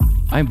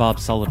I'm Bob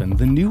Sullivan,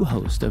 the new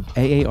host of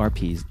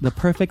AARP's The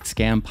Perfect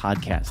Scam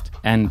podcast.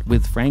 And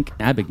with Frank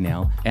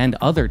Abagnale and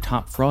other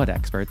top fraud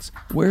experts,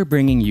 we're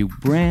bringing you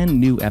brand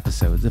new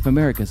episodes of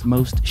America's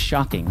most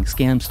shocking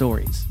scam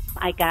stories.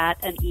 I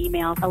got an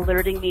email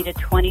alerting me to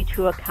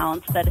 22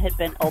 accounts that had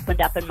been opened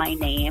up in my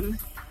name.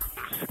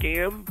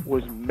 Scam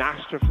was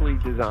masterfully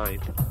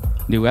designed.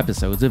 New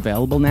episodes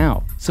available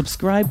now.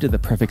 Subscribe to the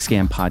Perfect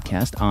Scam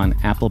podcast on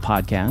Apple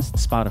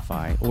Podcasts,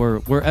 Spotify,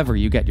 or wherever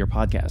you get your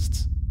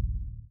podcasts.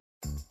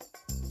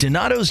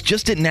 Donato's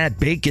just didn't add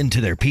bacon to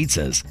their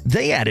pizzas.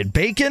 They added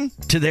bacon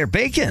to their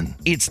bacon.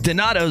 It's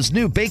Donato's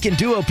new Bacon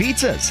Duo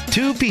pizzas.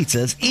 2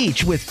 pizzas,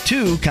 each with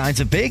 2 kinds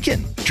of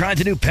bacon. Try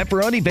the new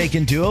Pepperoni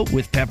Bacon Duo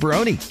with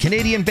pepperoni,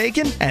 Canadian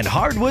bacon, and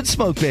hardwood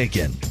smoked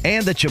bacon.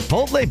 And the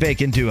Chipotle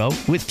Bacon Duo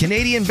with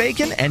Canadian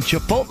bacon and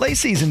Chipotle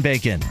seasoned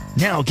bacon.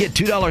 Now get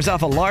 $2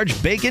 off a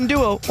large Bacon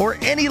Duo or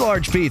any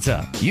large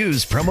pizza.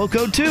 Use promo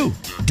code 2.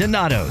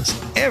 Donato's.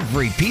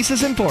 Every piece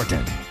is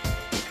important.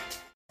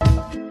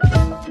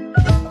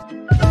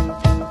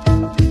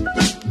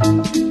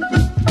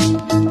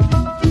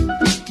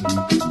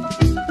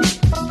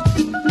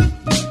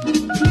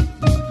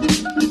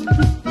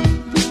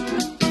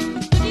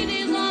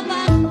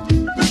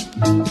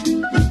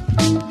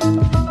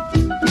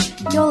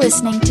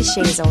 Listening to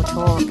She's All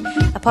Talk,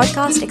 a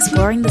podcast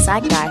exploring the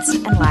zeitgeist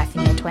and life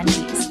in your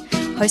 20s,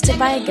 hosted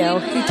by a girl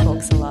who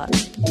talks a lot.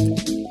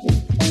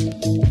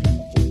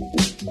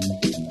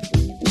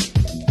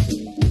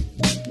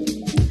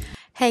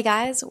 Hey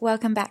guys,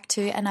 welcome back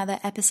to another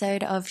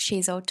episode of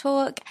She's All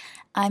Talk.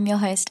 I'm your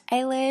host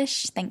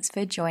Ailish. Thanks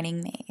for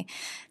joining me.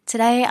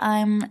 Today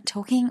I'm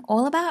talking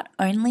all about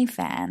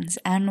OnlyFans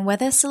and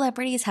whether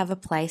celebrities have a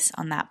place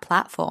on that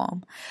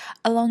platform,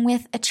 along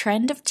with a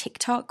trend of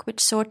TikTok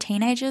which saw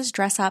teenagers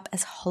dress up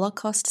as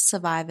Holocaust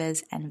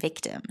survivors and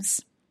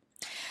victims.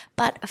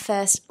 But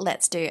first,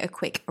 let's do a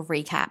quick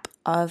recap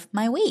of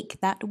my week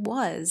that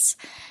was.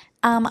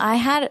 I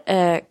had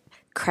a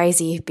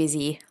crazy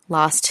busy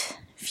last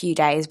few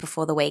days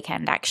before the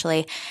weekend,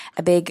 actually.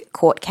 A big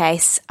court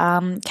case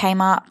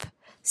came up,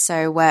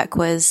 so work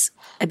was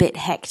a bit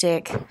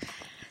hectic,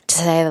 to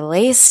say the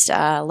least.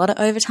 A lot of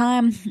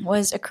overtime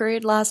was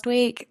accrued last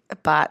week,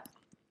 but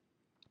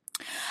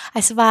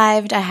I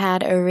survived. I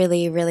had a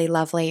really, really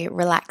lovely,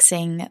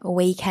 relaxing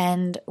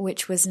weekend,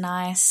 which was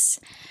nice.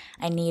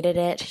 I needed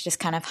it. Just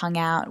kind of hung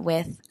out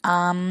with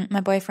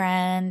my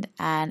boyfriend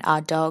and our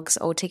dogs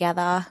all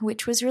together,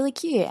 which was really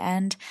cute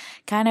and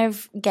kind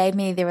of gave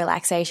me the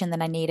relaxation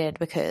that I needed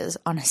because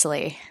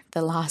honestly,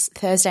 the last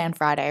Thursday and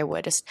Friday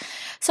were just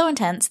so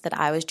intense that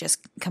I was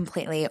just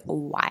completely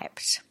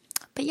wiped.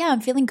 But yeah,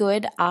 I'm feeling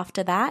good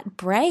after that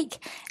break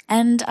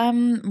and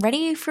I'm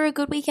ready for a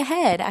good week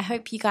ahead. I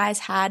hope you guys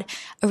had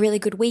a really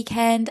good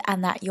weekend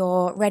and that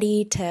you're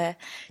ready to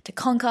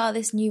conquer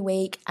this new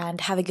week and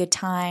have a good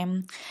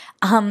time.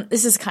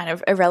 This is kind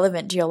of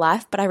irrelevant to your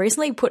life, but I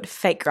recently put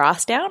fake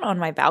grass down on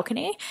my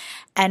balcony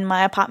and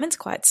my apartment's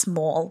quite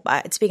small,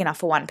 but it's big enough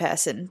for one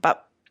person.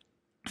 But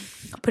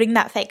putting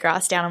that fake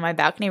grass down on my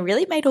balcony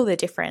really made all the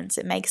difference.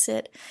 It makes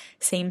it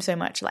seem so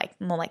much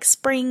more like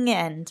spring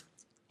and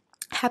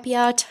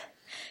happier.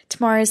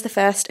 Tomorrow is the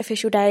first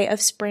official day of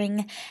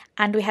spring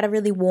and we had a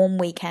really warm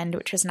weekend,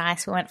 which was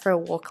nice. We went for a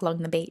walk along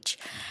the beach.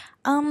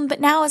 But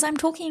now as I'm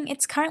talking,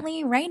 it's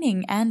currently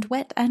raining and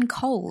wet and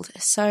cold.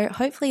 So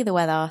hopefully the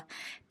weather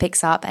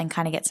picks up and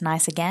kind of gets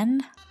nice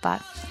again.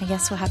 But I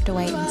guess we'll have to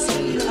wait and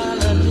see. So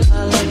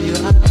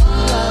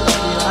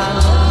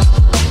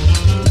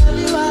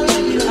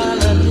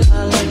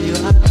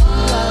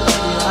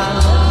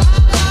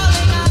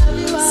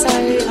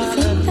the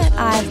thing that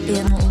I've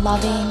been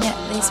loving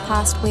this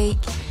past week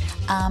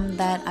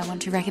that I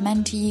want to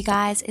recommend to you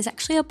guys is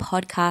actually a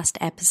podcast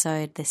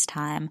episode this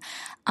time.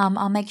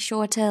 I'll make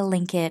sure to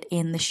link it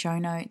in the show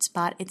notes,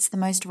 but it's the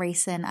most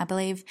recent, I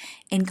believe,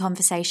 in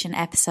conversation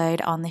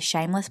episode on the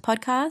Shameless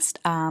podcast,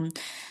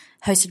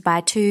 hosted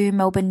by 2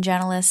 Melbourne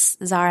journalists,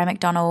 Zara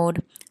McDonald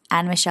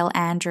and Michelle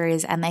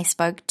Andrews, and they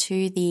spoke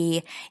to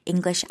the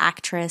English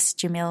actress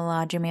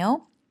Jamila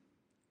Jamil.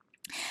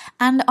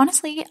 And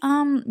honestly,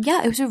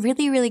 it was a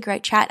really, really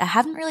great chat. I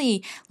haven't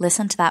really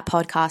listened to that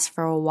podcast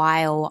for a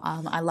while.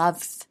 I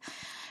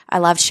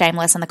loved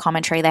Shameless and the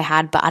commentary they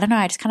had, but I don't know,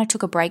 I just kind of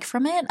took a break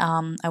from it.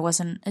 I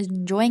wasn't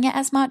enjoying it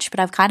as much, but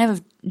I've kind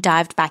of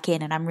dived back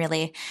in and I'm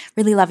really,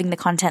 really loving the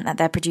content that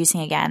they're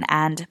producing again.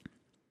 And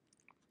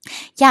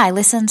yeah, I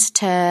listened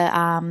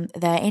to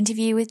the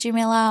interview with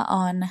Jamila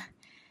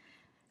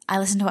I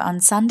listened to it on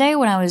Sunday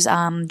when I was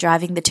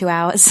driving the 2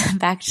 hours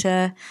back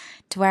to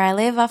where I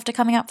live after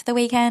coming up for the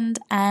weekend.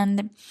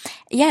 And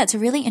yeah, it's a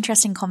really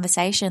interesting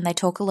conversation. They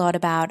talk a lot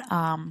about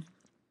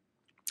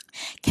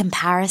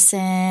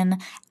comparison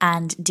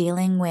and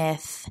dealing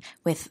with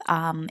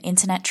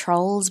internet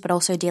trolls, but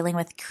also dealing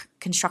with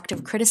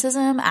constructive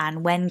criticism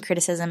and when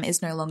criticism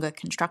is no longer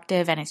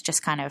constructive and it's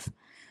just kind of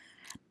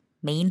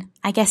mean,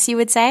 I guess you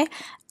would say.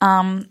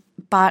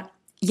 But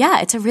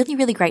yeah, it's a really,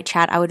 really great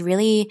chat. I would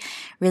really,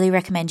 really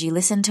recommend you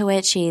listen to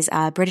it. She's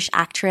a British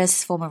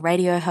actress, former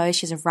radio host.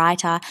 She's a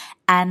writer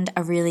and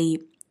a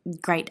really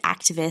great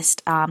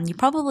activist. You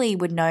probably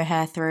would know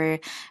her through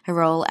her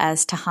role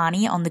as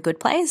Tahani on The Good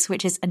Place,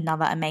 which is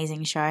another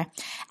amazing show.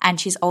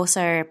 And she's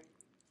also,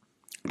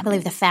 I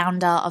believe, the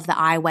founder of the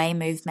I Weigh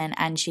movement,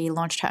 and she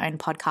launched her own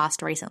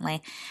podcast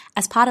recently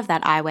as part of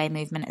that I Weigh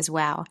movement as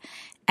well.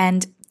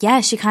 And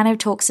yeah, she kind of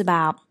talks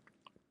about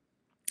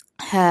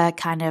her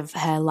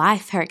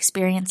life, her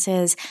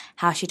experiences,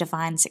 how she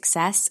defines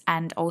success,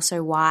 and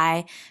also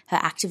why her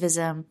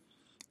activism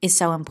is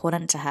so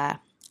important to her.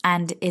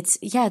 And it's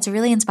a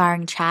really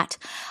inspiring chat.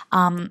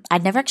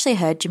 I'd never actually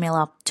heard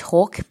Jamila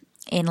talk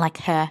in like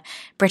her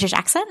British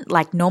accent,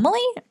 like normally,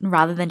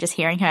 rather than just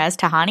hearing her as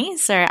Tahani.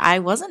 So I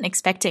wasn't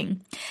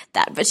expecting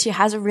that, but she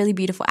has a really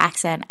beautiful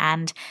accent,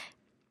 and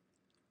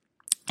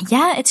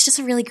yeah, it's just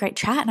a really great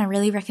chat, and I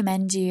really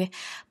recommend you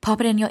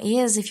pop it in your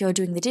ears if you're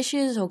doing the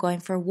dishes or going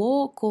for a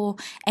walk or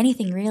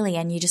anything really,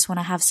 and you just want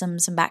to have some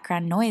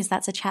background noise.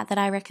 That's a chat that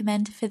I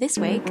recommend for this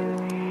week.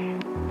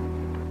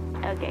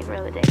 Okay,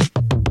 roll the day.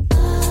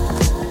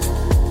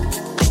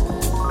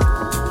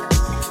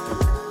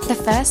 The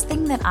first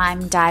thing that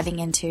I'm diving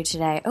into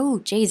today, oh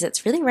geez,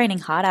 it's really raining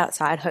hard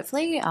outside.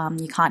 Hopefully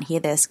you can't hear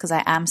this because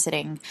I am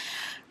sitting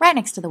right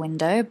next to the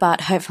window,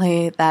 but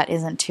hopefully that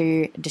isn't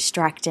too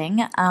distracting.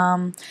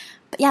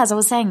 But yeah, as I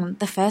was saying,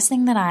 the first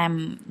thing that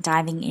I'm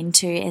diving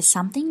into is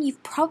something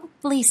you've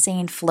probably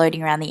seen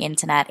floating around the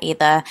internet.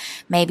 Either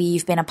maybe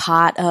you've been a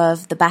part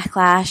of the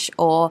backlash,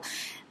 or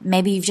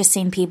maybe you've just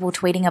seen people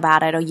tweeting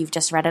about it, or you've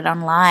just read it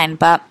online.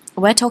 But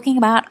we're talking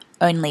about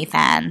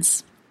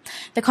OnlyFans.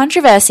 The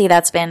controversy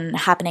that's been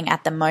happening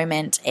at the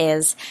moment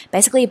is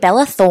basically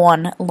Bella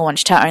Thorne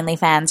launched her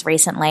OnlyFans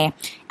recently,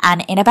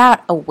 and in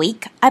about a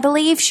week, I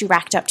believe, she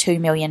racked up $2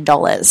 million.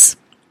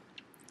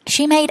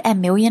 She made $1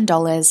 million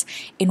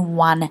in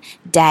one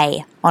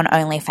day on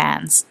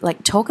OnlyFans.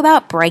 Like, talk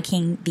about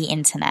breaking the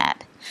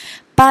internet.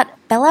 But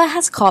Bella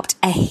has copped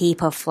a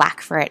heap of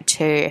flack for it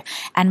too,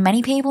 and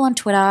many people on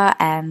Twitter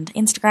and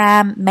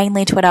Instagram,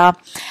 mainly Twitter,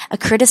 are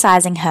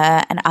criticizing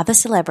her and other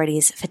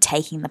celebrities for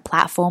taking the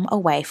platform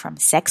away from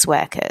sex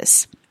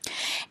workers.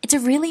 It's a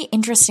really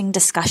interesting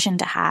discussion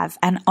to have,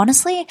 and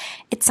honestly,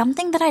 it's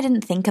something that I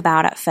didn't think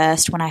about at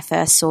first when I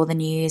first saw the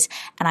news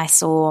and I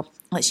saw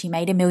that she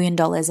made $1 million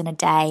in a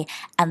day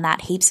and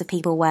that heaps of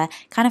people were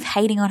kind of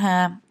hating on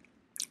her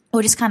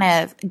or just kind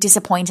of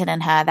disappointed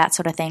in her, that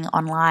sort of thing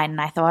online.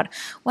 And I thought,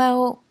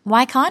 well,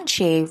 why can't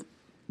she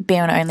be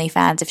on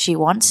OnlyFans if she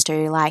wants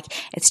to? Like,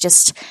 it's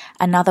just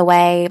another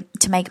way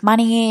to make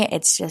money.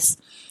 It's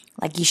just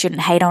like, you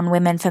shouldn't hate on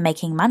women for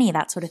making money,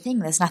 that sort of thing.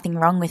 There's nothing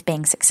wrong with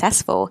being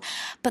successful.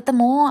 But the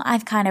more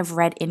I've kind of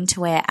read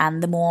into it,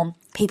 and the more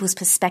people's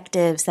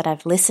perspectives that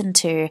I've listened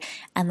to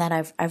and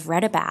that I've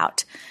read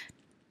about,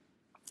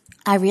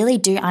 I really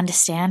do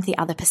understand the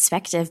other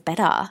perspective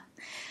better.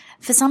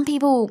 For some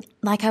people,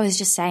 like I was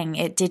just saying,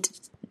 it did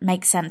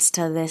make sense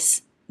to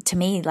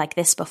me like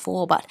this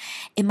before, but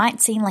it might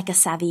seem like a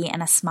savvy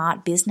and a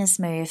smart business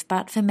move.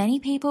 But for many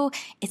people,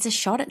 it's a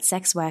shot at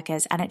sex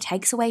workers, and it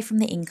takes away from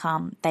the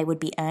income they would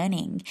be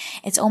earning.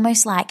 It's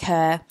almost like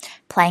her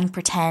playing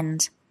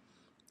pretend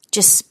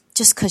just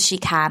because she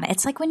can.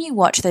 It's like when you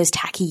watch those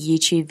tacky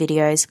YouTube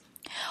videos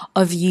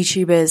of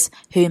YouTubers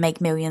who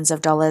make millions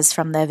of dollars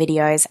from their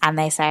videos, and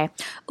they say,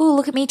 oh,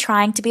 look at me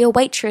trying to be a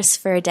waitress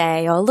for a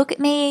day, or look at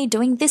me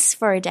doing this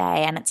for a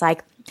day. And it's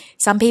like,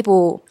 some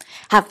people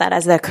have that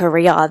as their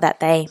career, that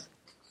they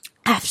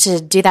have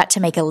to do that to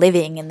make a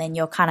living, and then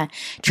you're kind of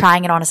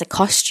trying it on as a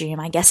costume.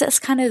 I guess it's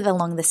kind of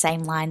along the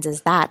same lines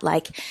as that.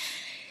 Like,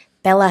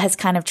 Bella has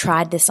kind of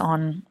tried this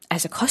on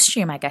as a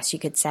costume, I guess you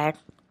could say.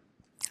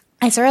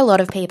 I saw a lot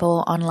of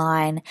people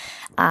online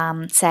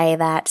say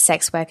that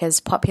sex workers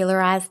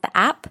popularized the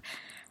app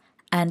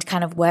and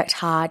kind of worked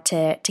hard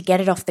to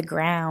get it off the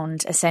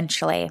ground,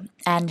 essentially.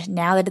 And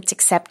now that it's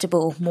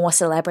acceptable, more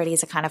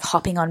celebrities are kind of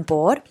hopping on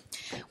board,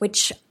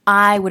 which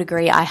I would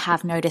agree. I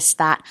have noticed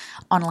that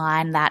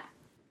online, that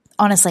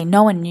honestly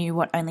no one knew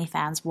what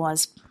OnlyFans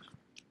was.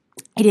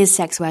 It is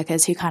sex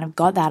workers who kind of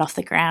got that off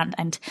the ground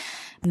and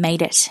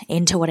made it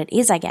into what it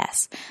is, I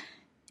guess.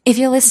 If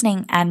you're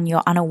listening and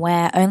you're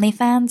unaware,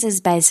 OnlyFans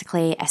is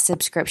basically a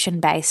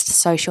subscription-based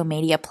social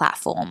media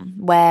platform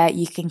where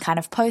you can kind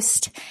of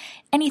post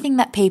anything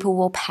that people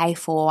will pay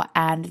for,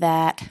 and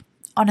that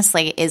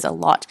honestly is a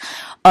lot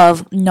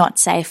of not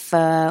safe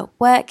for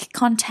work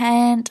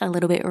content, a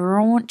little bit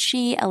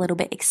raunchy, a little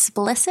bit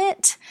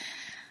explicit.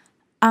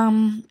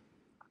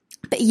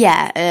 But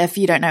yeah, if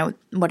you don't know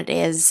what it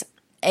is,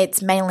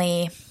 it's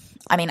mainly,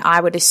 I mean, I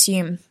would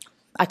assume,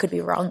 I could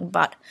be wrong,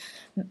 but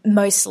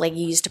mostly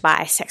used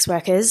by sex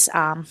workers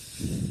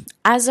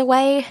as a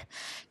way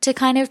to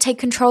kind of take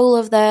control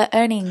of their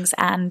earnings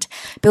and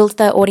build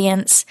their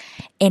audience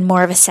in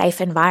more of a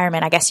safe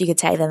environment, I guess you could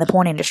say, than the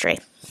porn industry.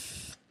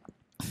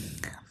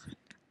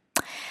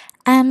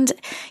 And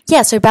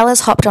yeah, so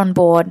Bella's hopped on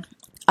board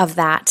of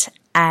that,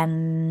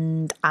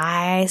 And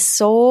I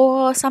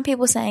saw some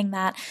people saying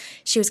that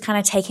she was kind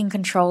of taking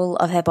control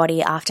of her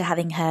body after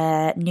having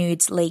her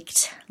nudes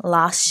leaked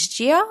last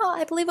year,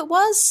 I believe it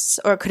was.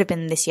 Or it could have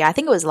been this year. I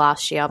think it was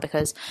last year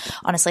because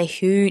honestly,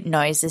 who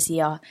knows this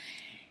year?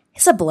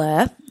 It's a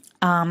blur.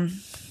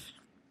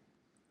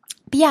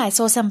 But yeah, I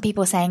saw some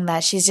people saying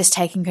that she's just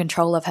taking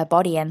control of her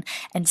body and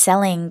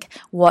selling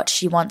what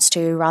she wants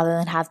to rather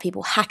than have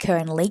people hack her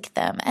and leak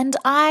them. And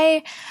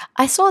I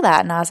saw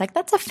that and I was like,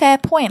 that's a fair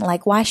point.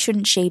 Like, why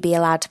shouldn't she be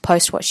allowed to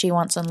post what she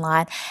wants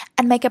online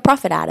and make a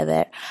profit out of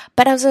it?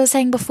 But as I was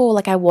saying before,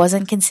 like, I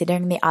wasn't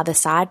considering the other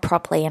side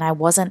properly and I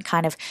wasn't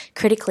kind of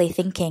critically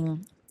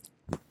thinking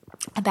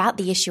about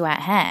the issue at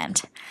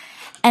hand.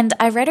 And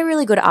I read a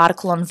really good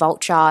article on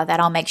Vulture that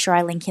I'll make sure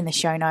I link in the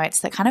show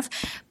notes that kind of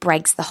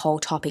breaks the whole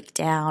topic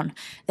down.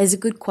 There's a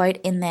good quote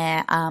in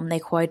there. They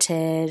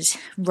quoted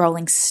a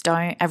Rolling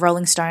Stone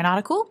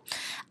article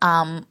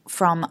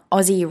from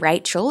Aussie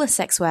Rachel, a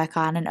sex worker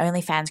and an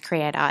OnlyFans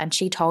creator, and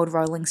she told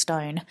Rolling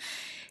Stone,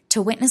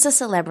 "To witness a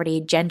celebrity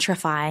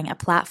gentrifying a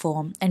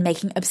platform and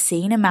making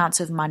obscene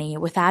amounts of money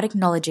without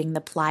acknowledging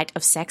the plight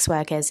of sex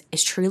workers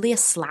is truly a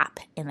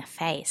slap in the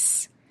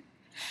face."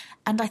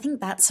 And I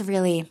think that's a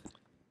really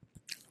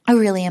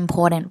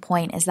important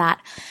point, is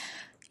that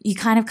you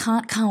kind of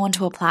can't go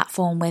onto a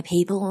platform where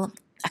people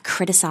are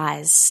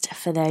criticized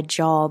for their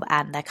job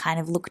and they're kind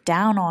of looked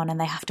down on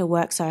and they have to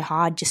work so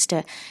hard just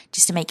to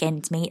make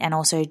ends meet and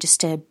also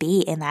just to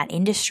be in that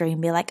industry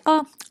and be like,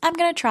 oh, I'm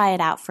going to try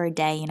it out for a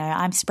day. You know,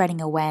 I'm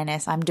spreading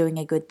awareness. I'm doing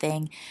a good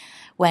thing,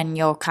 when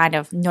you're kind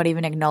of not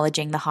even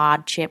acknowledging the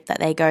hardship that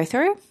they go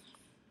through.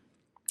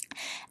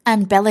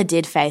 And Bella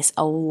did face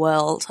a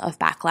world of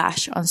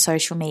backlash on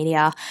social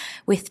media,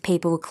 with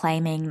people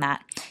claiming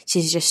that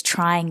she's just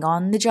trying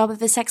on the job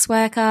of a sex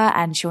worker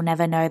and she'll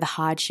never know the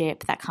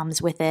hardship that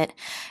comes with it,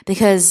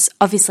 because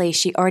obviously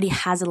she already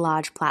has a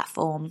large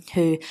platform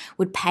who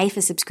would pay for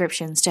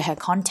subscriptions to her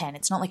content.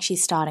 It's not like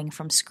she's starting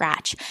from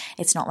scratch.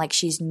 It's not like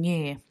she's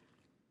new.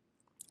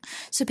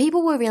 So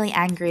people were really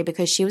angry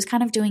because she was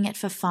kind of doing it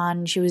for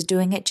fun. She was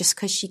doing it just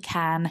because she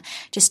can,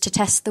 just to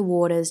test the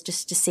waters,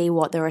 just to see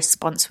what the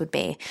response would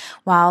be.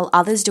 While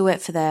others do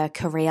it for their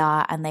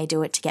career and they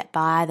do it to get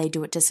by, they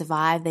do it to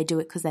survive, they do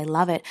it because they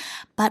love it,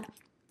 but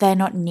they're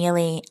not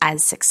nearly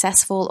as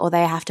successful, or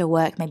they have to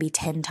work maybe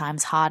 10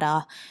 times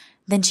harder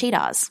than she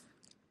does.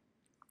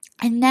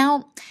 And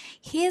now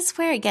here's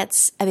where it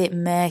gets a bit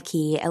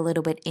murky, a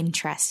little bit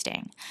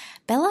interesting.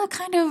 Bella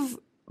kind of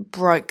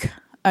broke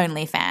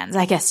OnlyFans,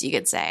 I guess you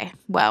could say.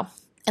 Well,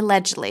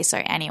 allegedly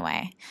so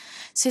anyway.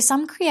 So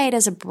some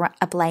creators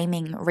are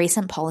blaming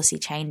recent policy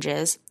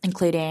changes,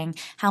 including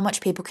how much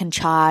people can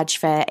charge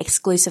for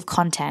exclusive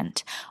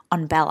content,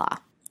 on Bella.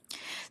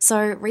 So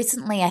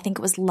recently, I think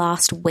it was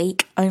last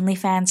week,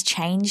 OnlyFans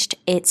changed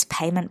its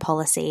payment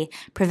policy,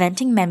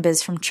 preventing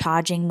members from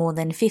charging more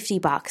than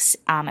 $50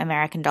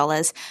 American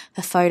dollars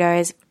for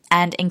photos,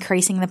 and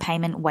increasing the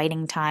payment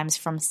waiting times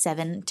from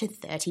 7 to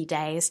 30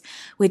 days,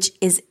 which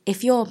is,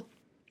 if you're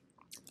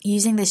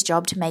using this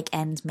job to make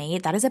ends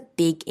meet, that is a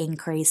big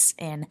increase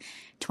in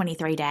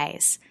 23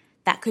 days.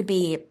 That could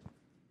be,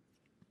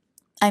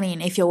 I mean,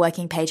 if you're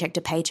working paycheck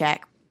to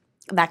paycheck,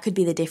 that could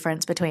be the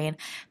difference between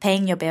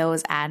paying your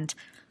bills and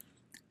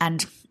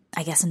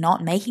I guess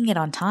not making it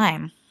on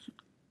time,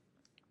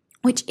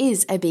 which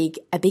is a big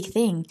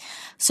thing.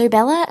 So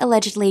Bella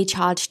allegedly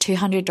charged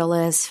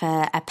 $200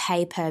 for a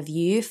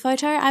pay-per-view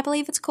photo, I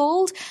believe it's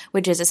called,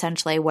 which is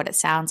essentially what it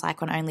sounds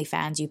like on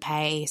OnlyFans. You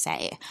pay,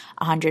 say,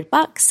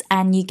 $100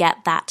 and you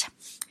get that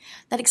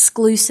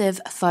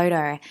exclusive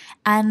photo.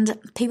 And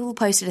people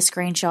posted a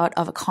screenshot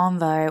of a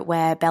convo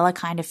where Bella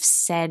kind of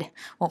said,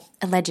 well,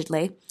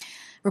 allegedly,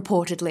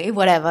 reportedly,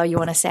 whatever you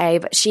want to say,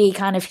 but she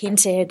kind of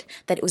hinted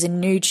that it was a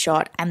nude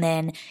shot, and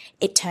then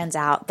it turns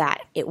out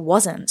that it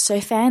wasn't. So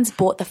fans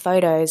bought the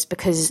photos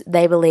because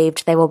they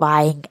believed they were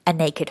buying a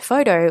naked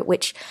photo,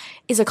 which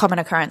is a common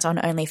occurrence on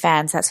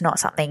OnlyFans. That's not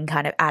something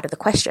kind of out of the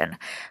question.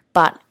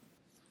 But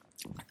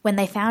when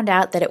they found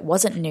out that it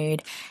wasn't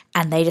nude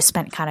and they just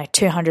spent kind of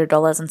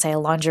 $200 on, say, a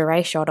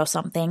lingerie shot or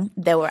something,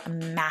 there were a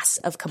mass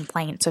of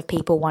complaints of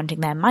people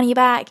wanting their money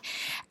back,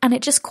 and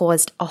it just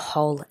caused a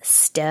whole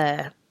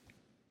stir.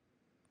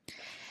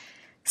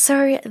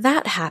 So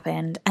that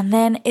happened, and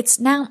then it's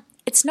not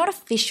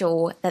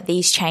official that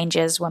these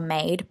changes were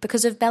made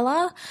because of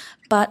Bella,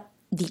 but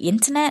the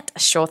internet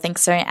sure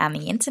thinks so, and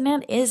the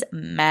internet is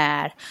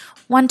mad.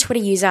 One Twitter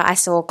user I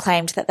saw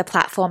claimed that the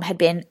platform had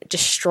been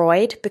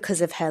destroyed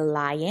because of her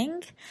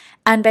lying,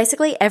 and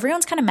basically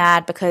everyone's kind of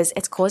mad because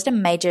it's caused a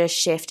major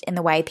shift in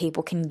the way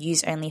people can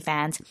use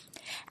OnlyFans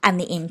and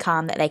the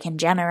income that they can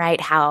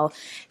generate, how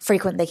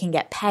frequent they can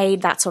get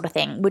paid, that sort of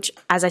thing, which,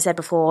 as I said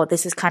before,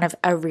 this is kind of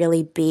a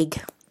really big...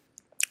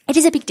 It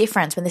is a big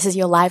difference when this is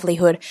your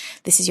livelihood,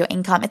 this is your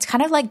income. It's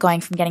kind of like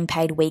going from getting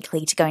paid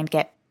weekly to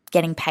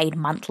getting paid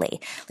monthly.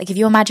 Like, if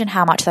you imagine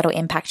how much that'll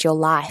impact your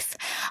life,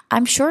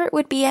 I'm sure it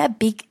would be a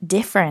big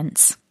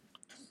difference.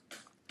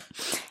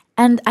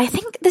 And I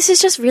think this is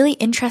just really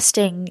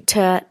interesting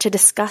to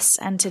discuss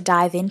and to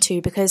dive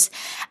into because,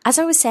 as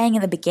I was saying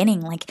in the beginning,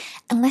 like,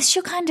 unless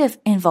you're kind of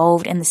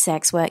involved in the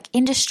sex work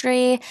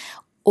industry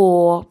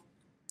or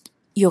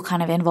you're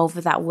kind of involved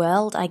with that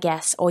world, I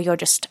guess, or you're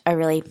just a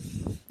really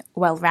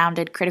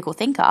well-rounded critical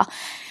thinker,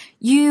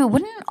 you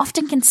wouldn't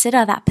often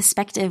consider that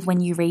perspective when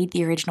you read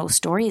the original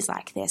stories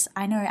like this.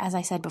 I know, as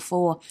I said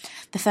before,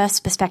 the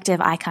first perspective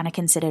I kind of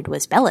considered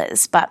was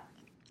Bella's, but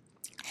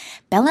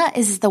Bella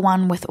is the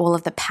one with all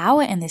of the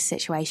power in this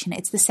situation.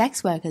 It's the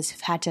sex workers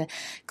who've had to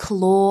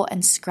claw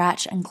and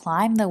scratch and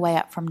climb their way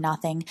up from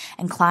nothing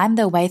and climb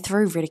their way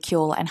through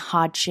ridicule and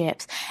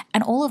hardships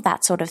and all of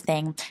that sort of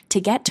thing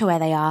to get to where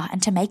they are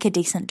and to make a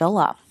decent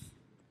dollar.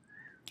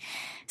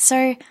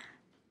 So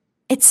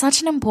it's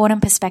such an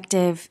important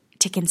perspective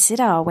to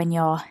consider when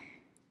you're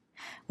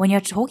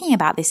talking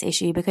about this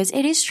issue, because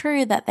it is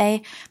true that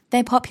they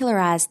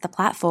popularized the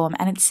platform,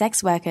 and it's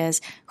sex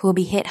workers who will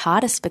be hit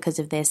hardest because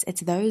of this.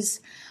 It's those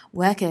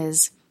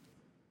workers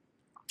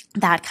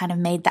that kind of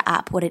made the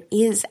app what it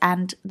is,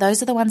 and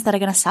those are the ones that are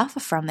going to suffer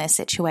from this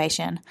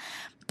situation.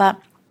 But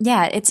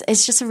yeah,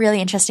 it's just a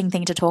really interesting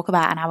thing to talk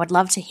about, and I would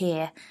love to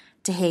hear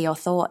your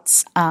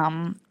thoughts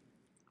on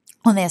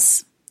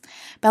this.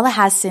 Bella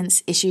has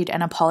since issued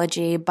an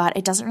apology, but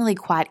it doesn't really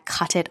quite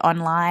cut it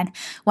online.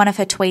 One of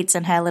her tweets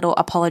in her little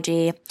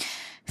apology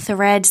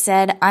thread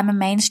said, "I'm a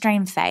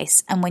mainstream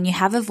face, and when you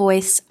have a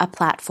voice, a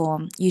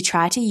platform, you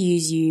try to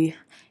use you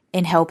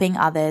in helping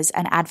others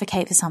and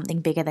advocate for something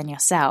bigger than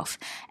yourself.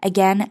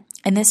 Again,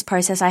 in this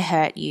process, I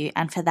hurt you,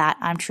 and for that,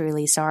 I'm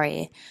truly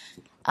sorry."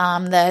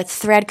 The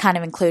thread kind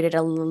of included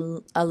a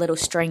little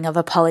string of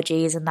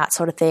apologies and that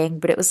sort of thing,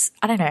 but it was,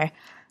 I don't know.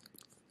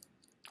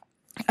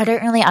 I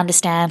don't really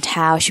understand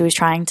how she was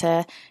trying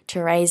to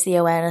raise the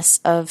awareness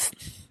of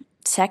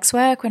sex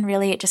work when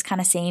really it just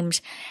kind of seemed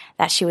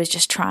that she was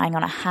just trying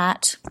on a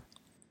hat.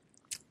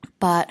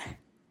 But,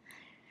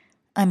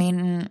 I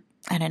mean,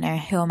 I don't know.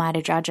 Who am I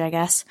to judge, I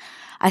guess?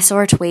 I saw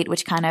a tweet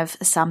which kind of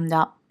summed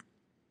up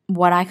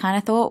what I kind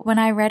of thought when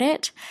I read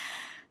it,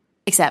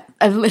 except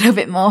a little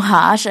bit more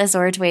harsh. I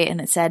saw a tweet and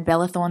it said,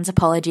 "Bella Thorne's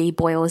apology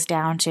boils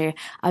down to,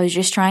 I was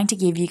just trying to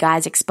give you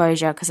guys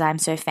exposure because I'm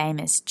so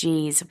famous.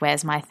 Geez,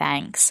 where's my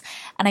thanks?"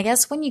 And I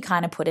guess when you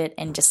kind of put it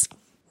in just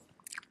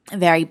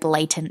very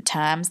blatant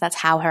terms, that's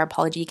how her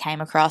apology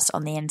came across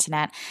on the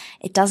internet.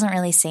 It doesn't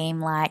really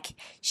seem like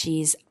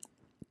she's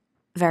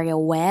very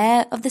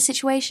aware of the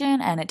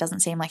situation, and it doesn't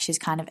seem like she's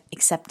kind of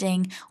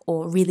accepting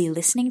or really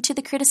listening to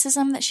the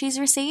criticism that she's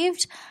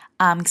received.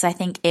 Because I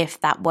think if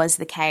that was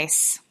the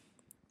case,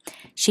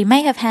 she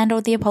may have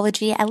handled the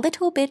apology a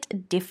little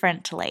bit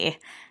differently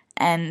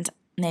and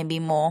maybe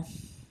more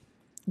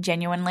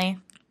genuinely,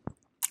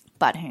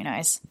 but who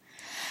knows.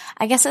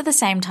 I guess at the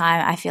same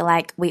time, I feel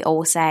like we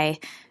all say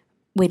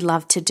we'd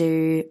love to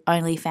do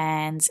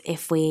OnlyFans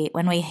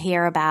when we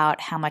hear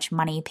about how much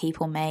money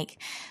people make.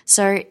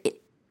 So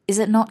is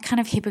it not kind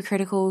of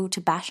hypocritical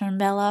to bash on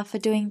Bella for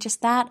doing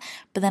just that?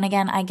 But then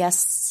again, I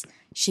guess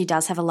she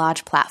does have a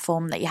large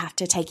platform that you have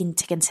to take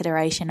into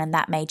consideration, and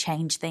that may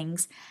change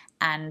things.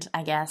 And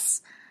I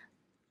guess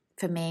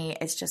for me,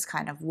 it's just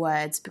kind of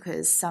words,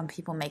 because some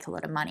people make a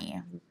lot of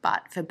money.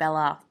 But for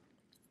Bella,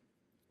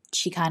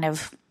 she kind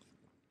of,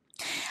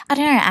 I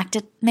don't know,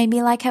 acted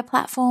maybe like her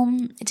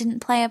platform didn't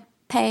play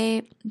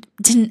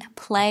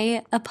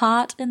a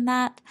part in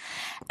that.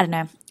 I don't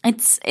know.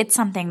 It's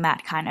something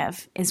that kind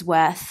of is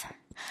worth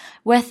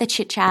a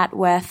chit chat,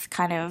 worth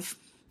kind of,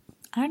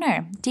 I don't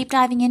know, deep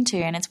diving into,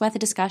 and it's worth a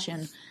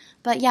discussion.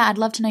 But yeah, I'd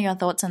love to know your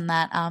thoughts on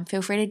that.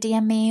 Feel free to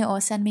DM me or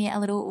send me a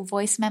little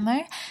voice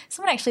memo.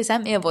 Someone actually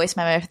sent me a voice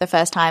memo for the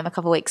first time a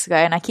couple of weeks ago,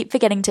 and I keep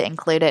forgetting to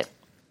include it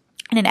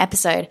in an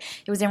episode.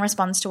 It was in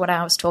response to what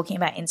I was talking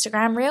about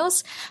Instagram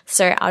Reels.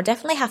 So I'll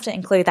definitely have to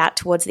include that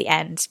towards the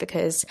end,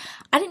 because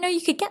I didn't know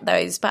you could get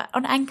those, but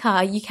on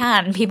Anchor you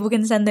can. People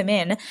can send them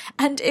in,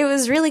 and it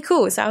was really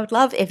cool. So I would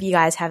love if you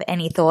guys have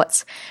any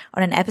thoughts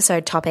on an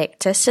episode topic,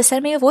 just to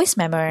send me a voice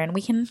memo and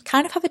we can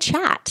kind of have a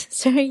chat.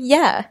 So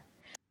yeah.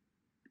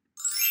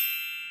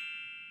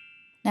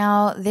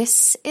 Now,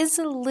 this is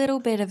a little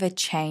bit of a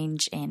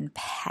change in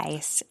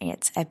pace.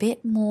 It's a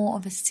bit more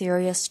of a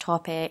serious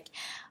topic,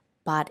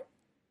 but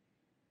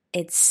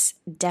it's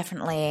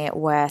definitely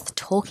worth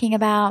talking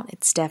about.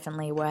 It's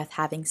definitely worth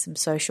having some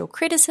social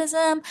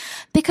criticism,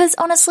 because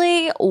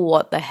honestly,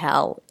 what the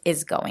hell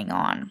is going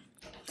on?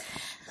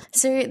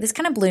 So this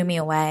kind of blew me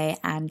away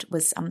and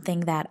was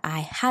something that I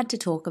had to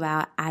talk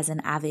about as an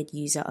avid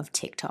user of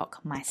TikTok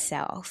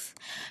myself.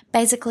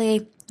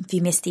 Basically, if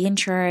you missed the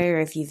intro, or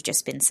if you've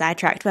just been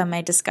sidetracked by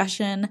my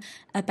discussion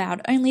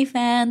about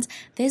OnlyFans,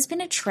 there's been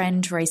a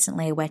trend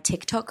recently where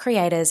TikTok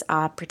creators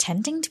are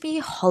pretending to be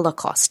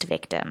Holocaust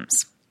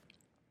victims.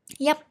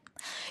 Yep,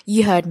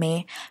 you heard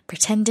me,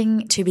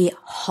 pretending to be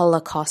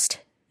Holocaust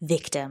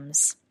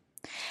victims.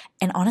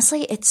 And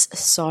honestly, it's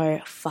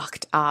so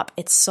fucked up.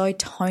 It's so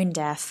tone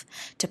deaf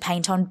to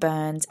paint on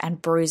burns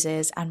and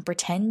bruises and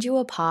pretend you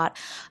were part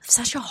of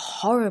such a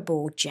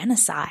horrible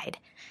genocide.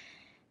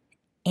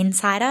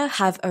 Insider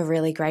have a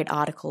really great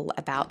article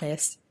about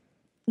this.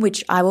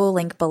 which I will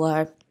link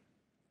below.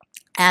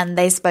 And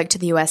they spoke to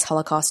the US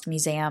Holocaust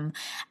Museum,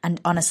 and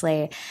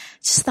honestly,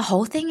 just the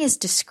whole thing is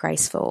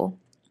disgraceful.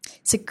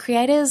 So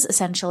creators,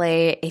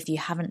 essentially, if you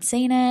haven't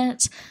seen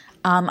it,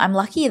 I'm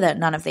lucky that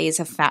none of these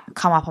have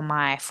come up on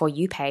my For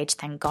You page,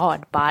 thank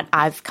God, but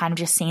I've kind of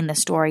just seen the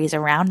stories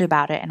around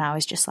about it, and I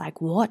was just like,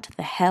 what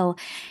the hell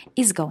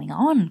is going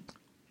on?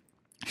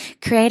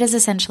 Creators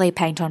essentially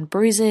paint on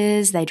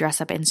bruises, they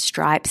dress up in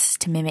stripes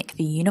to mimic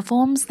the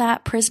uniforms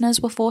that prisoners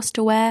were forced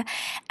to wear,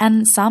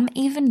 and some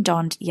even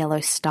donned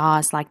yellow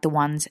stars like the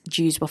ones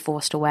Jews were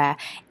forced to wear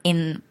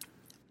in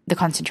the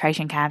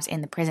concentration camps,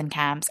 in the prison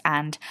camps.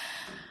 And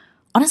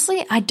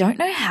honestly, I don't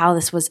know how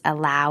this was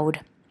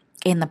allowed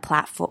on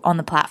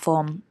the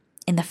platform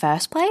in the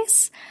first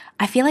place.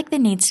 I feel like there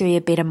needs to be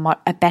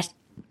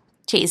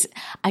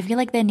I feel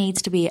like there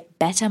needs to be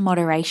better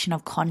moderation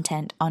of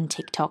content on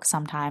TikTok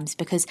sometimes,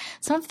 because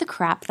some of the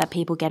crap that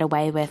people get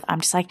away with,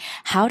 I'm just like,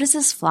 how does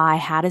this fly?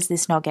 How does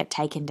this not get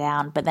taken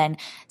down? But then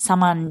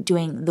someone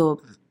doing the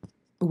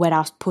wet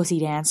ass pussy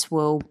dance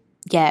will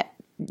get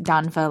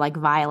done for like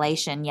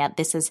violation, yet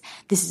this is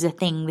a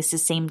thing. This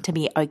is seemed to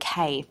be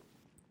okay.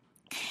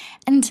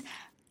 And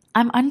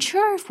I'm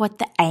unsure of what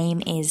the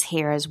aim is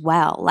here as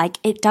well. Like,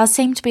 it does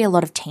seem to be a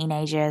lot of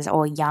teenagers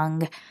or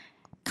young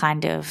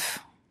kind of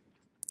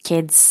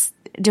kids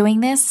doing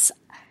this,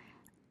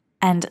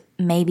 and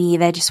maybe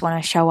they just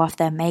want to show off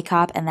their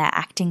makeup and their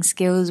acting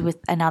skills with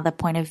another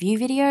point of view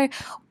video,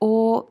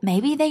 or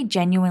maybe they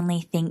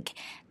genuinely think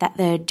that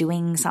they're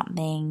doing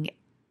something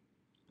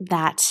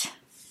that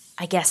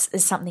I guess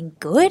is something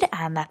good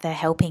and that they're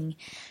helping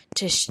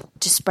to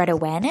spread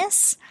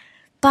awareness.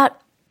 But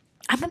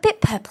I'm a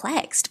bit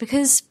perplexed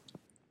because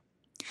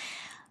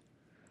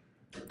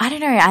I don't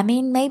know. I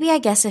mean, maybe I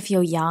guess if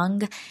you're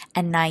young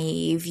and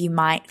naive, you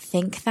might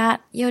think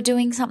that you're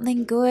doing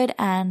something good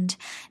and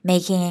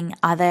making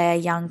other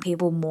young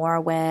people more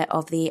aware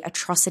of the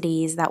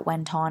atrocities that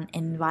went on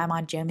in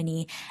Weimar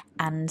Germany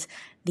and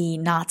the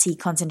Nazi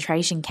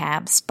concentration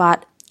camps.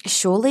 But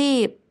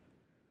surely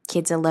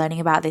kids are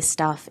learning about this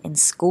stuff in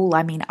school.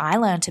 I mean, I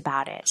learned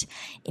about it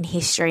in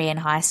history in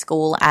high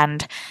school,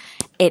 and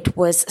it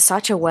was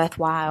such a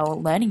worthwhile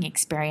learning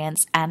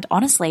experience. And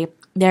honestly,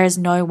 there is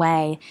no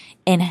way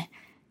in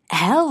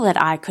hell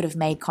that I could have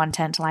made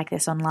content like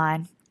this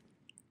online.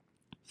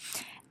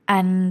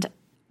 And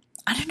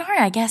I don't know,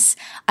 I guess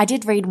I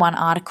did read one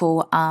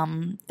article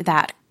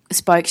that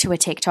spoke to a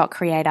TikTok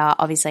creator.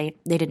 Obviously,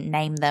 they didn't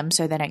name them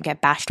so they don't get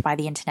bashed by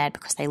the internet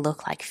because they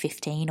look like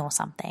 15 or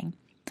something.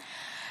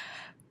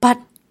 But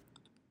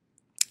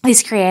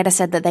this creator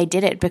said that they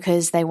did it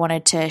because they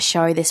wanted to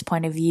show this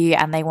point of view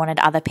and they wanted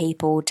other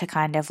people to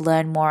kind of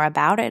learn more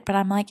about it. But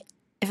I'm like,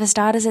 for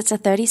starters, it's a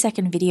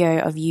 30-second video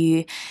of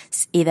you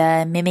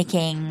either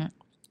mimicking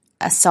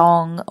a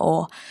song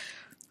or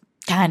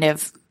kind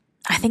of,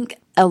 I think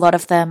a lot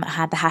of them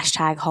had the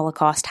hashtag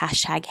Holocaust,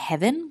 hashtag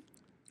heaven.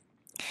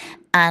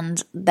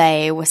 And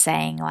they were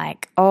saying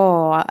like,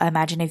 oh,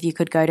 imagine if you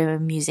could go to a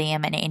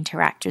museum and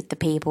interact with the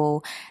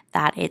people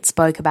that it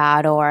spoke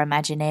about, or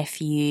imagine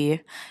if you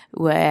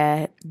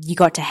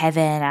got to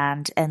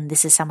heaven and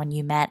this is someone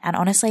you met. And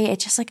honestly,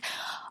 it's just like,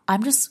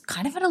 I'm just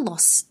kind of at a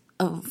loss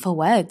for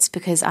words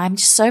because I'm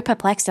just so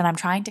perplexed, and I'm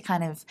trying to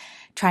kind of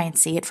try and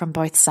see it from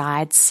both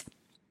sides,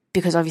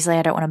 because obviously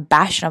I don't want to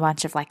bash on a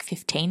bunch of like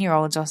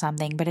 15-year-olds or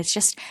something, but it's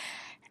just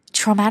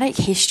traumatic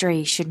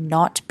history should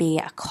not be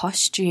a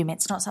costume.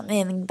 It's not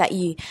something that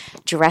you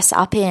dress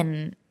up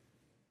in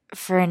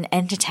for an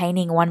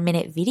entertaining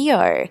 1-minute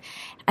video.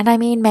 And I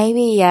mean,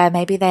 maybe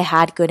they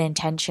had good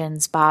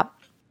intentions, but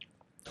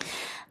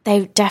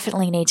they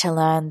definitely need to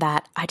learn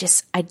that I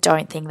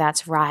don't think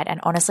that's right. And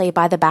honestly,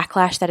 by the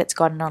backlash that it's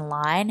gotten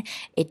online,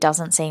 it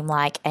doesn't seem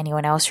like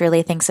anyone else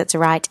really thinks it's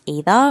right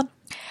either.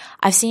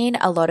 I've seen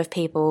a lot of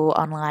people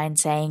online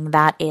saying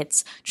that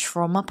it's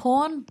trauma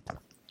porn.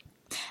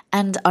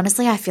 And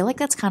honestly, I feel like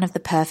that's kind of the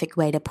perfect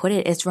way to put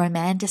it. It's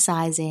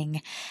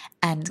romanticizing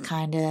and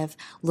kind of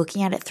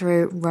looking at it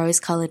through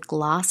rose-colored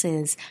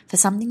glasses for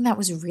something that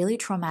was really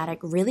traumatic,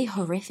 really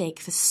horrific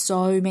for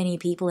so many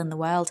people in the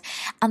world.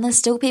 And there's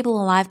still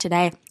people alive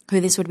today who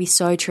this would be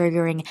so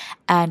triggering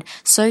and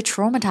so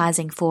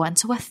traumatizing for and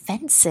so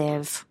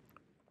offensive.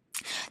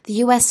 The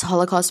US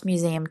Holocaust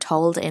Museum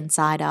told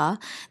Insider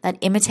that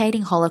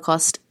imitating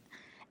Holocaust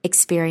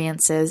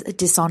experiences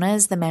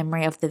dishonors the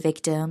memory of the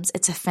victims,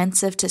 it's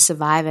offensive to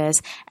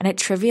survivors, and it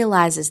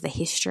trivializes the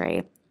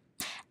history.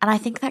 And I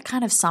think that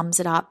kind of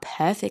sums it up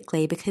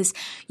perfectly, because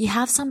you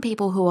have some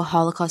people who are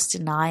Holocaust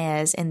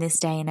deniers in this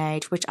day and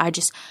age, which I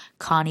just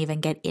can't even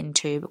get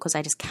into because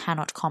I just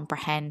cannot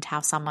comprehend how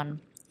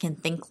someone can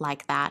think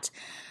like that.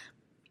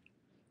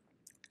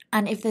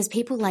 And if there's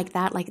people like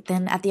that, like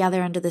then at the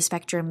other end of the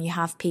spectrum, you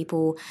have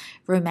people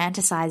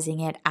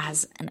romanticizing it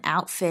as an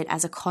outfit,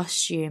 as a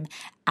costume,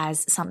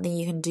 as something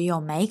you can do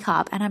your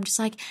makeup. And I'm just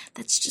like,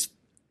 that's just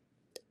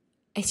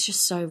it's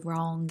just so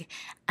wrong.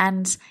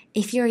 And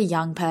if you're a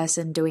young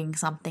person doing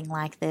something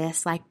like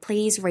this, like,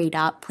 please read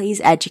up,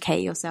 please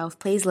educate yourself,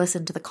 please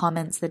listen to the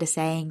comments that are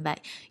saying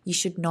that you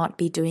should not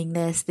be doing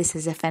this, this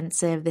is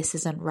offensive, this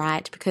isn't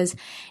right, because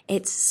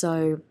it's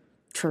so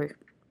true.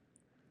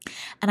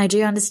 And I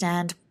do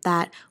understand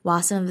that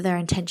while some of their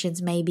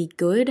intentions may be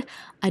good,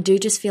 I do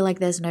just feel like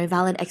there's no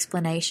valid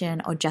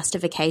explanation or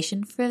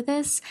justification for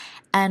this.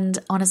 And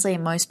honestly,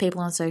 most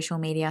people on social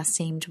media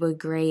seem to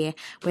agree,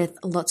 with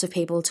lots of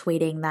people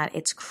tweeting that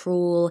it's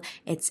cruel,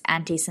 it's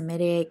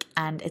anti-Semitic,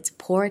 and it's a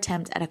poor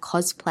attempt at a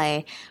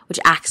cosplay, which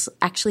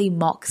actually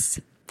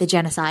mocks the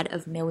genocide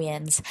of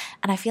millions.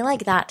 And I feel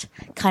like that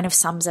kind of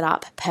sums it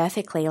up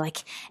perfectly.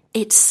 Like,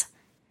 it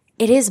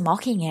is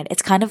mocking it.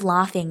 It's kind of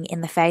laughing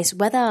in the face,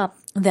 whether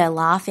they're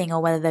laughing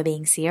or whether they're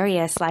being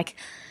serious. Like,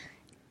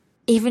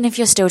 even if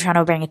you're still trying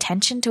to bring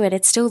attention to it,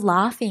 it's still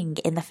laughing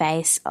in the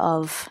face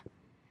of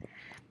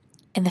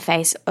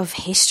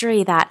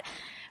history that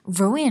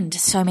ruined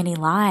so many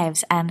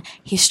lives, and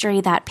history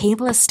that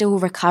people are still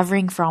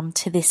recovering from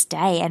to this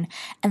day,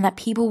 and that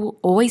people will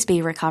always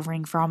be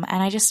recovering from.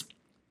 And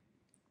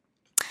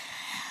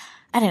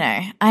I don't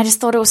know. I just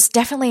thought it was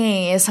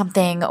definitely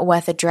something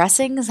worth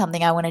addressing,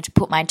 something I wanted to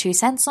put my 2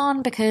 cents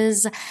on,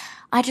 because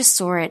I just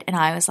saw it and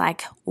I was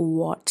like,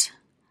 what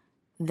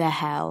the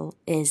hell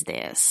is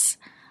this?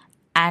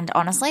 And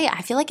honestly,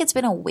 I feel like it's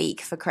been a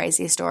week for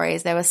Crazy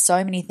Stories. There were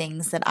so many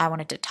things that I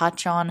wanted to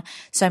touch on,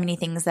 so many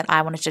things that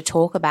I wanted to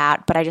talk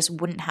about, but I just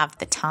wouldn't have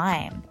the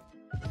time.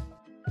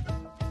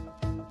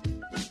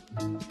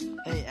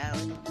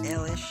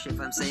 Alish, if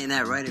I'm saying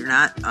that right or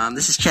not.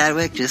 This is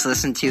Chadwick. Just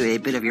listened to a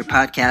bit of your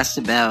podcast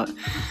about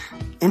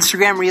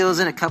Instagram Reels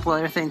and a couple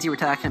other things you were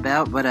talking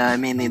about, but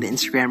mainly the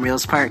Instagram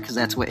Reels part, because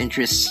that's what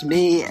interests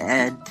me.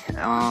 And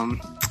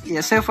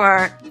so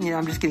far,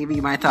 I'm just gonna give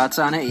you my thoughts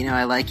on it.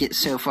 I like it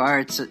so far.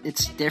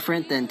 It's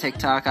different than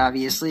TikTok.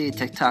 Obviously,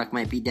 TikTok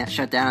might be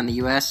shut down in the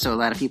U.S., so a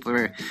lot of people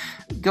are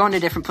going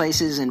to different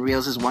places, and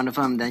Reels is one of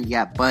them. Then you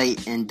got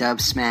Byte and Dub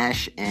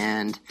Smash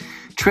and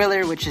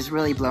Triller, which is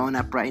really blowing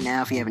up right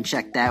now. If you haven't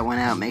checked that one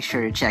out, make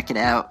sure to check it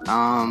out.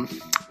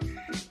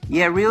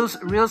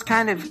 Reels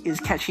kind of is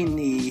catching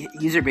the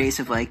user base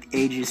of like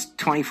ages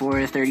 24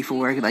 to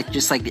 34,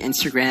 just like the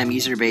Instagram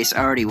user base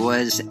already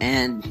was,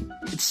 and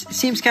it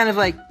seems kind of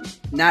like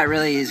not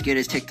really as good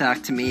as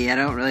TikTok to me. I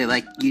don't really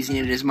like using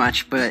it as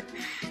much, but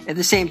at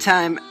the same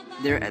time,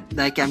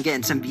 I'm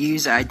getting some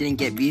views. I didn't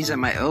get views on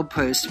my old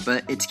post,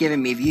 but it's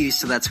giving me views,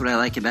 so that's what I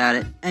like about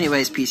it.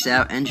 Anyways, peace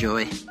out,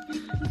 enjoy.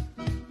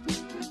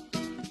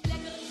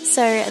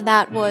 So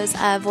that was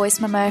a voice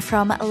memo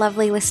from a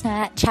lovely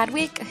listener,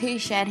 Chadwick, who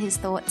shared his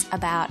thoughts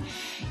about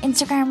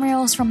Instagram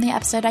Reels from the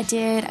episode I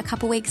did a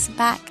couple weeks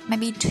back,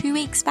 maybe 2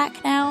 weeks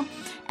back now.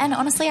 And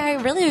honestly,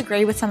 I really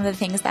agree with some of the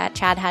things that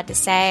Chad had to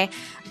say.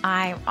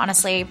 I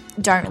honestly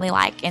don't really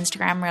like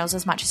Instagram Reels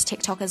as much as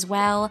TikTok as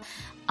well.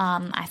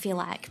 I feel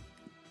like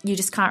you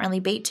just can't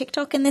really beat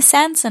TikTok in this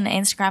sense, and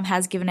Instagram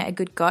has given it a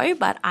good go,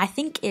 but I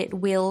think it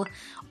will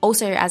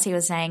also, as he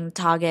was saying,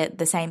 target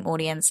the same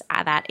audience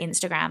that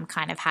Instagram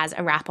kind of has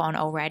a wrap on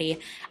already,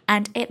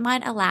 and it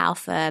might allow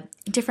for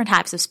different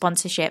types of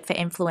sponsorship for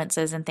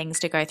influencers and things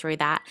to go through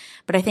that.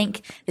 But I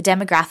think the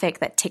demographic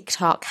that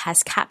TikTok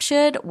has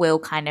captured will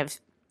kind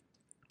of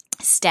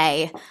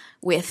stay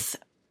with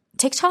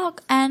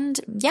TikTok,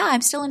 and yeah,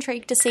 I'm still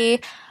intrigued to see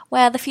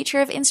where the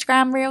future of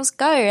Instagram Reels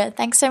go.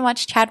 Thanks so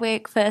much,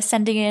 Chadwick, for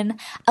sending in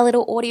a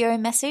little audio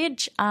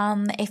message.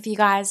 If you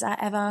guys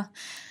are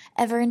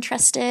ever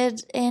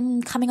interested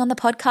in coming on the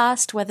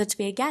podcast, whether to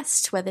be a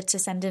guest, whether to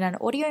send in an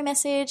audio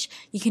message,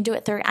 you can do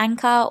it through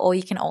Anchor, or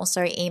you can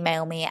also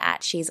email me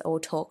at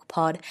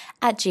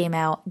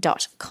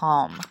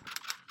she'salltalkpod@gmail.com.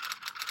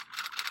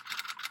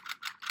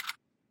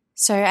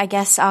 So I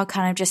guess I'll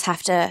kind of just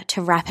have to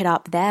wrap it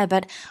up there,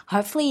 but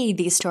hopefully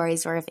these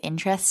stories were of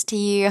interest to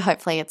you.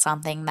 Hopefully it's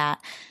something that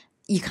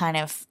you kind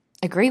of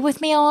agree with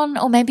me on,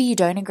 or maybe you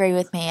don't agree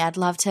with me. I'd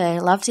love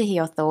to hear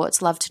your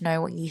thoughts, love to know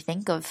what you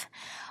think of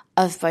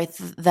both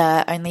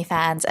the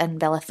OnlyFans and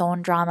Bella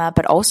Thorne drama,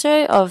 but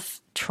also of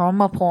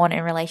trauma porn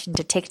in relation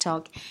to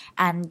TikTok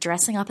and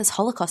dressing up as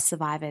Holocaust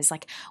survivors.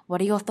 Like,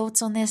 what are your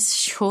thoughts on this?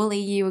 Surely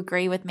you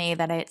agree with me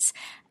that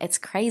it's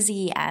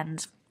crazy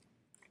and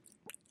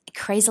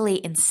crazily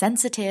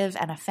insensitive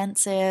and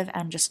offensive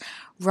and just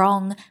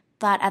wrong,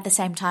 but at the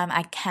same time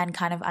I can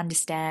kind of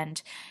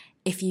understand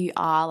if you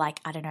are like,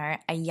 I don't know,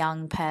 a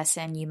young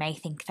person, you may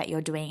think that you're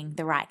doing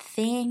the right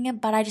thing,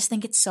 but I just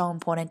think it's so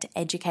important to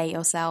educate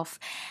yourself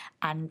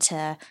and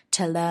to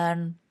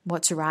learn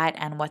what's right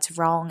and what's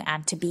wrong,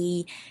 and to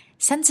be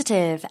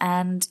sensitive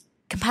and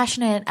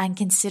compassionate and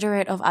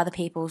considerate of other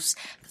people's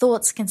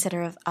thoughts,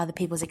 considerate of other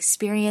people's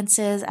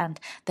experiences and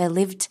their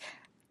lived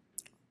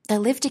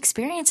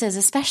experiences,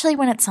 especially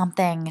when it's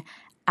something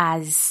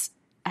as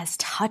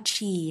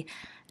touchy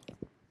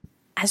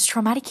as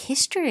traumatic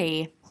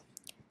history.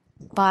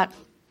 But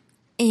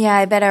yeah,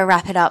 I better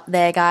wrap it up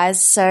there, guys.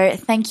 So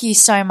thank you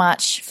so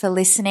much for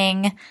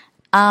listening.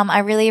 I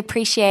really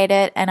appreciate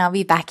it, and I'll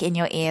be back in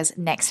your ears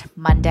next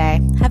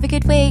Monday. Have a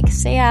good week.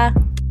 See ya.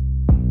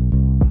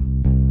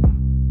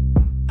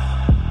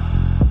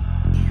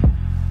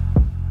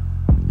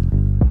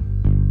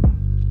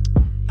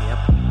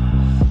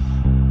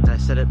 I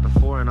said it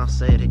before and I'll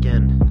say it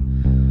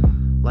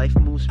again. Life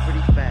moves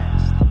pretty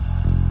fast.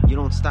 You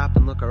don't stop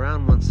and look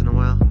around once in a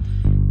while,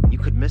 you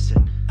could miss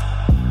it.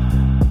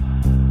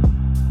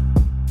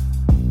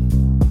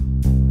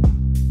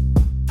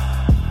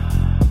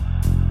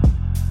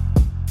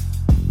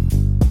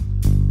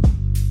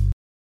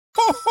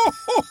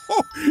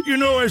 You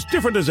know, as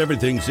different as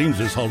everything seems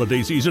this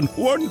holiday season,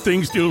 one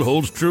thing still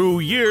holds true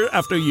year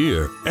after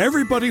year.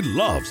 Everybody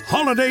loves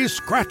holiday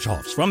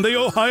scratch-offs from the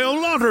Ohio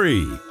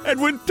Lottery.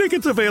 And with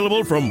tickets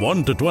available from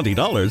 $1 to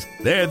 $20,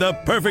 they're the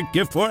perfect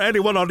gift for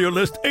anyone on your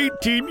list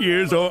 18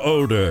 years or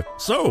older.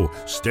 So,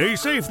 stay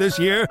safe this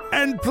year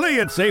and play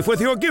it safe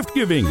with your gift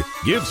giving.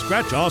 Give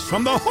scratch-offs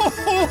from the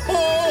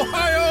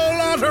Ohio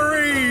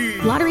Lottery!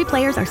 Lottery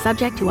players are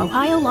subject to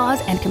Ohio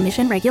laws and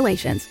commission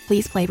regulations.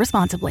 Please play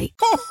responsibly.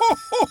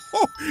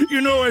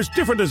 You know, as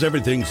different as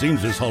everything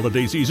seems this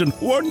holiday season,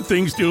 one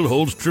thing still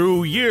holds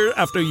true year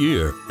after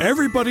year.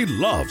 Everybody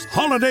loves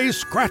holiday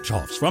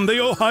scratch-offs from the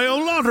Ohio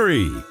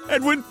Lottery.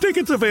 And with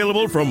tickets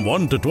available from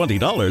 $1 to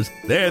 $20,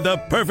 they're the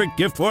perfect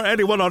gift for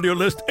anyone on your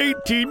list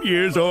 18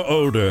 years or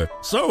older.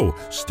 So,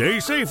 stay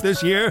safe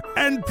this year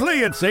and play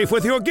it safe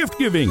with your gift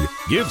giving.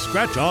 Give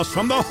scratch-offs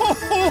from the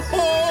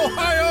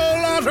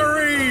Ohio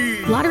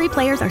Lottery! Lottery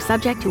players are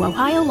subject to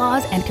Ohio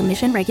laws and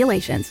commission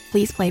regulations.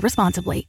 Please play responsibly.